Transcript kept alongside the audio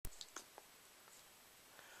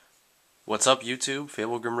What's up, YouTube?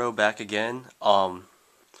 Fable Grimrow back again.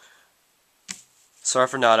 Sorry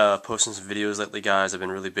for not posting some videos lately, guys. I've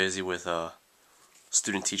been really busy with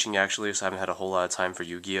student teaching actually, so I haven't had a whole lot of time for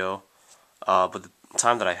YuGiOh. But the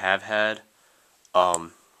time that I have had,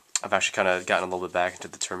 I've actually kind of gotten a little bit back into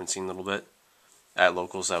the tournament scene a little bit. At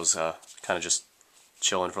locals, I was kind of just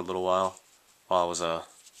chilling for a little while I was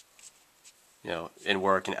in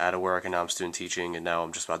work and out of work, and now I'm student teaching, and now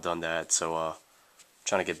I'm just about done that. So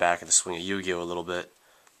trying to get back in the swing of YuGiOh a little bit.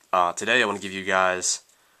 Today I want to give you guys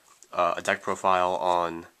a deck profile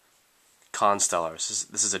on Constellars.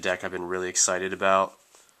 This is a deck I've been really excited about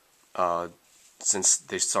since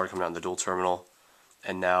they started coming out in the dual terminal,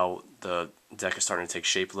 and now the deck is starting to take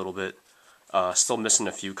shape a little bit. Still missing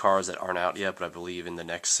a few cards that aren't out yet, but I believe in the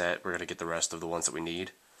next set we're going to get the rest of the ones that we need,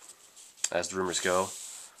 as the rumors go.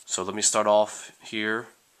 So let me start off here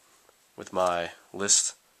with my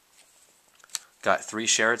list. Got 3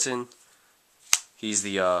 Sheraton. He's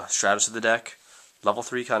the Stratos of the deck. Level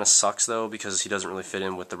 3 kind of sucks though, because he doesn't really fit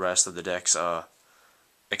in with the rest of the deck's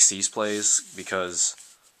Xyz plays, because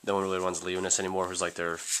no one really runs Leonis anymore, who's like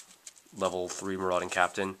their level 3 Marauding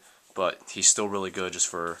Captain, but he's still really good just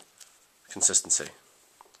for consistency.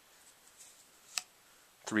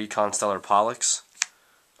 3 Constellar Pollux.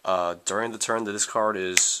 During the turn that this card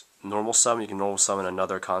is normal summon, you can normal summon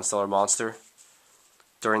another Constellar monster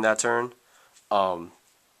during that turn.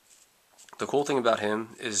 The cool thing about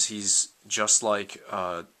him is he's just like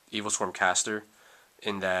Evil Swarm Caster,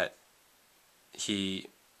 in that if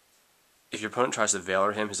your opponent tries to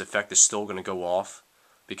Valor him, his effect is still going to go off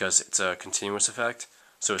because it's a continuous effect.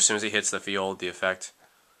 So as soon as he hits the field, the effect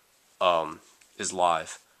is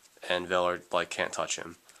live, and Valor can't touch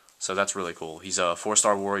him. So that's really cool. He's a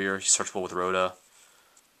 4-star warrior. He's searchable with Rhoda,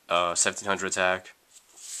 1700 attack,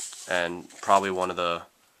 and probably one of the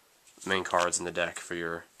main cards in the deck for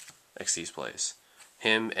your Xyz plays.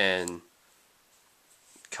 Him and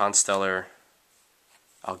Constellar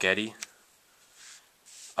Algeti.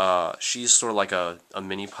 She's sort of like a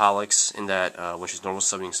mini Pollux in that when she's normal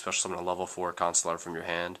summoning, special summon a level 4 Constellar from your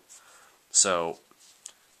hand. So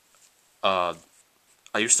I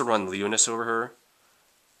used to run Leonis over her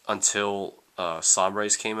until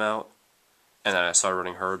Sombres came out, and then I started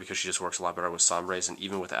running her because she just works a lot better with Sombres, and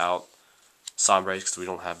even without Sombres, because we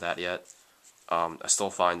don't have that yet, I still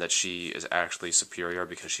find that she is actually superior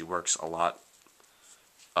because she works a lot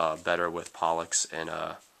better with Pollux and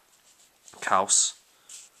Kaus,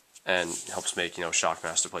 and helps make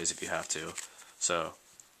Shockmaster plays if you have to. So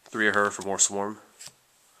 3 of her for more Swarm,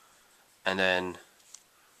 and then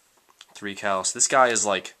 3 Kaus. This guy is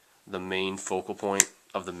like the main focal point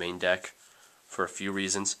of the main deck for a few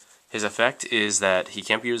reasons. His effect is that he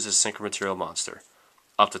can't be used as a synchro material monster.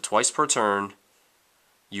 Up to twice per turn,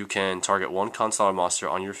 you can target 1 Constellar monster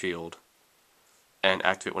on your field and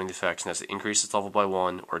activate one of the effects, and that's to increase its level by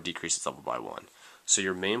 1 or decrease its level by 1. So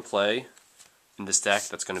your main play in this deck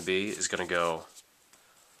is going to go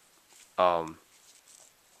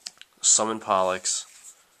summon Pollux,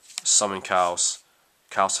 summon Kaus,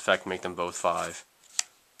 Kaus effect, make them both 5,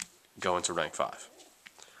 go into rank 5.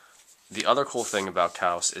 The other cool thing about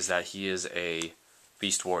Kaus is that he is a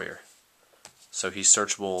Beast Warrior. So he's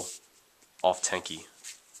searchable off Tenki.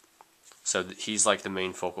 So he's like the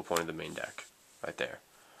main focal point of the main deck, right there.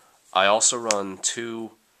 I also run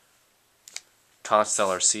 2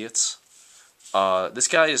 Constellar Seats. This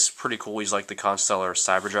guy is pretty cool. He's like the Constellar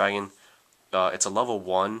Cyber Dragon. It's a level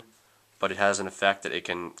 1, but it has an effect that it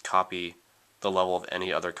can copy the level of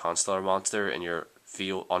any other Constellar monster in your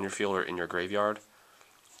field, on your field, or in your graveyard.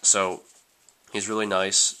 So he's really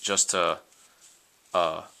nice just to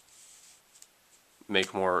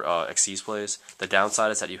make more Xyz plays. The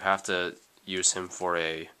downside is that you have to use him for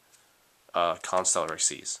a Constellar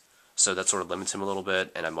Xyz. So that sort of limits him a little bit,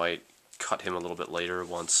 and I might cut him a little bit later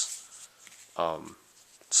once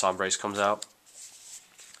Sombres comes out.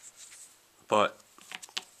 But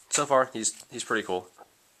so far, he's pretty cool.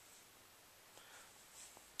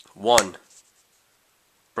 1.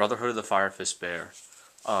 Brotherhood of the Fire Fist Bear.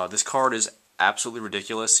 This card is absolutely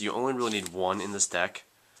ridiculous. You only really need 1 in this deck.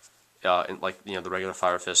 The regular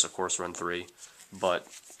Fire Fist, of course, run 3, but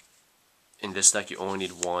in this deck you only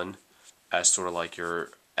need 1 as sort of like your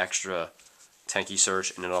extra Tenki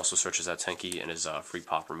search, and it also searches that Tenki and is free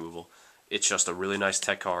pop removal. It's just a really nice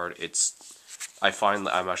tech card. I find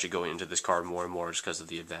that I'm actually going into this card more and more just because of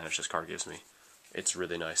the advantage this card gives me. It's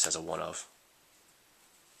really nice as a one-of.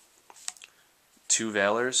 2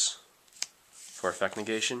 Valors for effect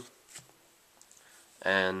negation,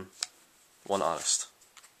 and 1 Honest.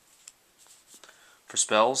 For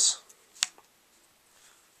spells,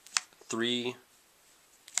 3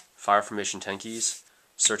 Fire Formation Tenkies.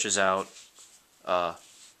 Searches out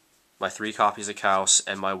my 3 copies of Kaos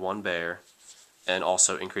and my 1 bear, and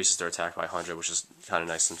also increases their attack by 100, which is kind of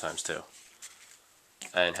nice sometimes too.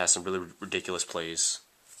 And has some really ridiculous plays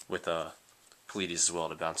with Pleiades as well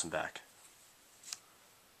to bounce them back.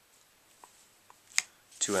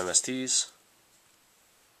 2 MSTs,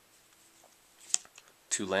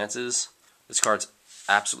 2 Lances. This card's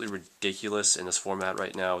absolutely ridiculous in this format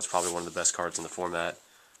right now. It's probably one of the best cards in the format.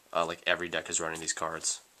 Like every deck is running these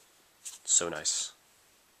cards. So nice.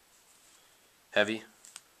 Heavy,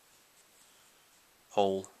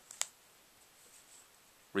 Whole,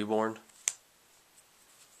 Reborn,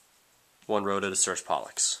 1 Rhoda to search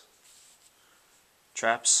Pollux.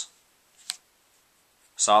 Traps,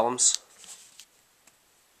 Solemns,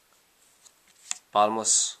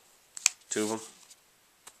 Bottomless, 2 of them,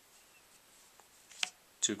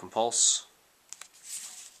 2 Compulse,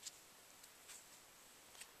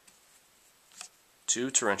 2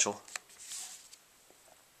 Torrential,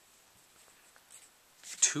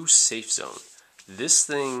 2 Safe Zone. This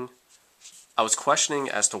thing, I was questioning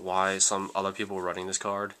as to why some other people were running this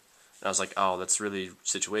card. And I was like, oh, that's really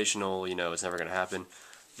situational, you know, it's never going to happen.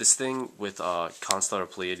 This thing with Constellar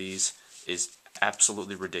Pleiades is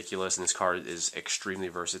absolutely ridiculous, and this card is extremely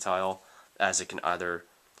versatile, as it can either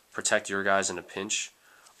protect your guys in a pinch,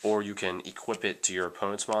 or you can equip it to your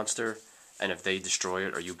opponent's monster, and if they destroy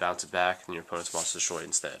it or you bounce it back, then your opponent's monster is destroyed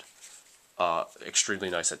instead. Extremely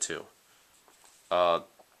nice at 2.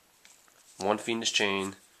 1 Fiendish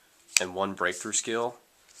Chain and 1 Breakthrough Skill.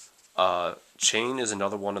 Chain is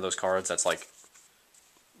another one of those cards that's like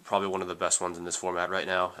probably one of the best ones in this format right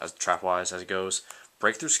now, as trap-wise as it goes.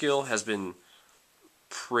 Breakthrough Skill has been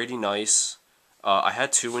pretty nice. I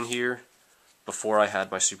had 2 in here before I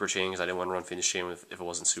had my Super Chain, because I didn't want to run Fiendish Chain if it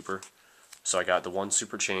wasn't Super. So I got the 1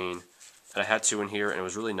 Super Chain, and I had 2 in here, and it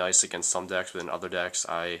was really nice against some decks, but in other decks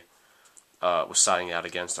I was siding out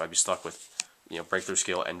against. I'd be stuck with, you know, Breakthrough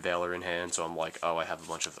Skill and Valor in hand, so I'm like, oh, I have a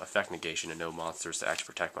bunch of effect negation and no monsters to actually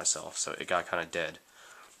protect myself, so it got kind of dead.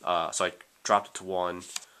 So I dropped it to 1.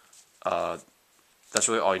 That's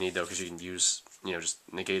really all you need though, because you can use, you know, just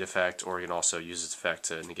negate effect, or you can also use its effect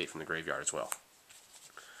to negate from the graveyard as well.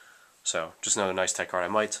 So just another nice tech card. I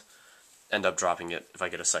might end up dropping it if I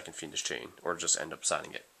get a second Fiendish Chain, or just end up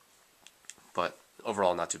signing it. But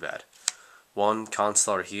overall, not too bad. 1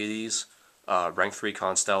 Constellar Hades, rank 3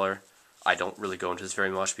 Constellar. I don't really go into this very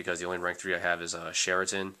much because the only rank 3 I have is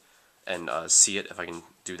Sheraton, and See It if I can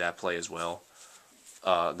do that play as well.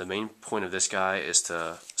 The main point of this guy is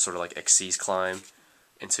to sort of like Xyz climb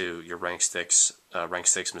into your rank 6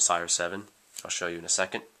 Messiah 7. I'll show you in a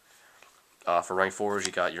second. For rank 4s,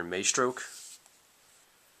 you got your Maystroke,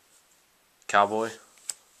 Cowboy,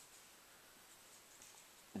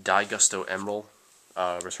 Die Gusto Emerald,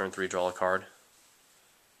 return 3, draw a card,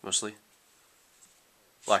 mostly.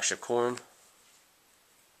 Black Ship Corn,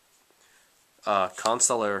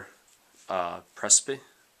 Constellar Prespe,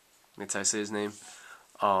 that's how I say his name.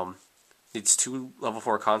 Needs 2 level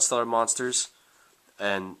 4 Constellar monsters,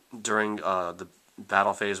 and during the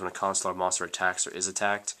battle phase when a Constellar monster attacks or is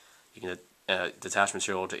attacked, you can detach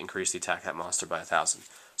material to increase the attack of that monster by 1,000.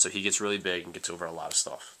 So he gets really big and gets over a lot of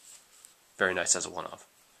stuff. Very nice as a one-of.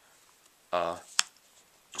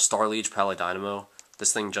 Star Liege Paladynamo.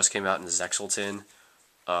 This thing just came out in Zexaltin.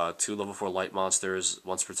 2 level 4 light monsters.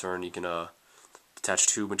 Once per turn, you can detach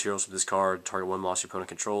 2 materials from this card, target 1 monster your opponent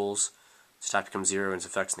controls. Its attack becomes 0 and its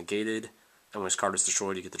effects negated. And when this card is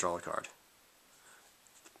destroyed, you get to draw a card.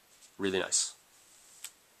 Really nice.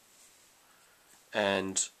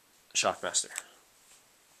 And Shockmaster.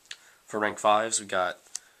 For rank 5s, we got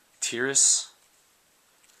Tyrus,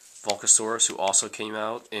 Volcasaurus, who also came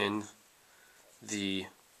out in the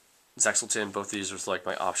Zexaltin. Both of these are like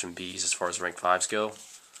my option Bs as far as rank 5s go,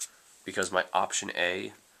 because my option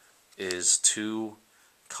A is 2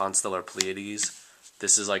 Constellar Pleiades.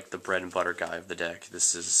 This is like the bread and butter guy of the deck.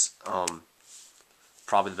 This is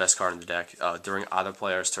probably the best card in the deck. During either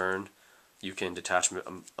player's turn, you can detach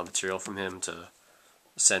a material from him to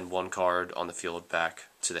send 1 card on the field back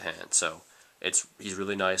to the hand. So he's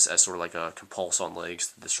really nice as sort of like a compulse on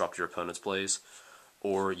legs to disrupt your opponent's plays.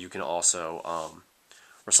 Or you can also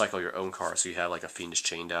recycle your own card, so you have like a Fiendish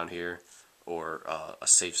Chain down here, or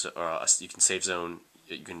you can save zone.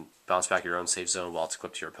 You can bounce back your own safe zone while it's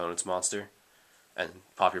equipped to your opponent's monster, and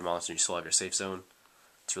pop your monster and you still have your safe zone.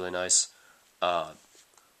 It's really nice.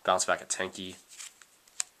 Bounce back a Tenki,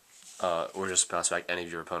 or just bounce back any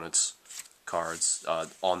of your opponent's cards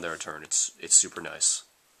on their turn. It's super nice.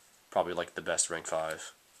 Probably like the best rank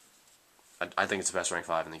 5. I think it's the best rank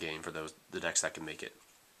 5 in the game for the decks that can make it.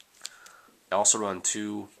 I also run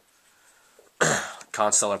 2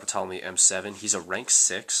 Constellar Ptolemy M7. He's a rank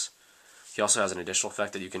 6. He also has an additional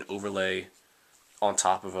effect that you can overlay on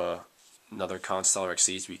top of another Constellar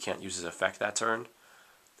Exceeds, but you can't use his effect that turn.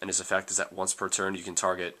 And his effect is that once per turn you can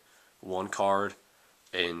target one card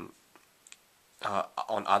on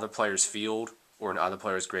either player's field or in either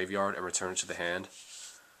player's graveyard and return it to the hand.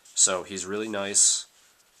 So he's really nice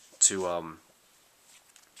to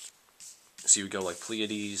so you would go like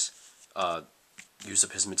Pleiades, use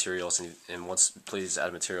up his materials, and once Pleiades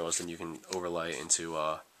add materials, then you can overlay into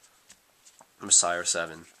Messiah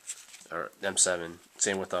 7 or M7.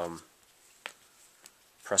 Same with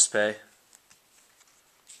Prespe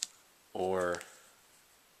or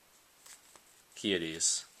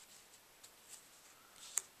Pleiades.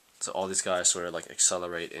 So all these guys sort of like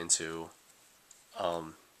accelerate into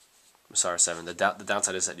Messiah 7. The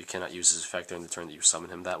downside is that you cannot use his effect during the turn that you summon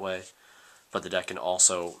him that way. But the deck can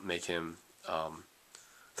also make him,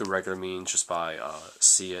 through regular means, just by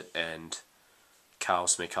see it and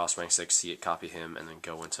Chaos, make Chaos rank 6, see it, copy him, and then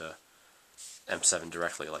go into M7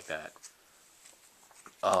 directly like that.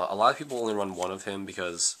 A lot of people only run one of him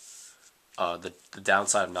because the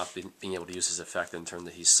downside of not being able to use his effect in the turn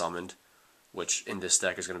that he's summoned, which in this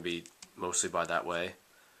deck is going to be mostly by that way,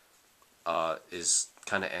 is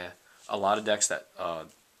kind of eh. A lot of decks that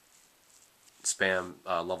spam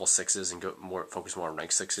level 6s and focus more on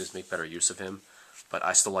rank 6s make better use of him, but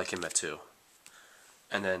I still like him at 2.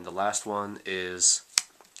 And then the last one is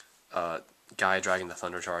Gaia Dragon the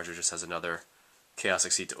Thunder Charger, just has another Chaos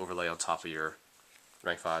Exceed to overlay on top of your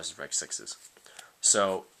rank 5s and rank 6s.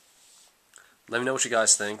 So let me know what you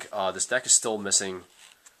guys think. This deck is still missing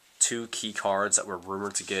 2 key cards that we're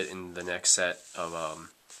rumored to get in the next set of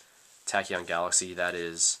Tachyon Galaxy. That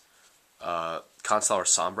is Constellar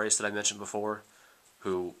Sombres that I mentioned before,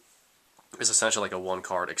 who is essentially like a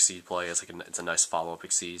 1-card Exceed play. It's a nice follow-up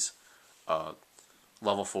Exceeds.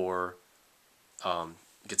 Level 4,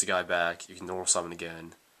 gets a guy back, you can normal summon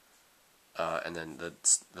again, and then the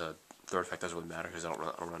third effect doesn't really matter because I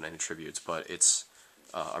don't run any tributes, but it's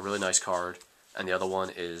a really nice card. And the other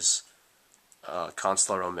one is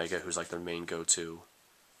Constellar Omega, who's like their main go-to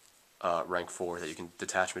rank 4 that you can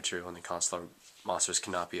detach material, and the Constellar monsters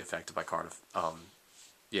cannot be affected by card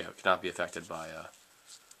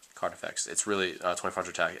effects. It's really 2500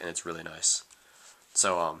 attack, and it's really nice.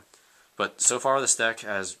 So but so far this deck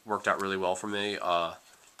has worked out really well for me.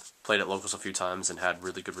 Played at locals a few times and had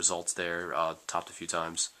really good results there. Topped a few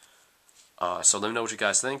times. So let me know what you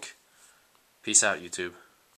guys think. Peace out, YouTube.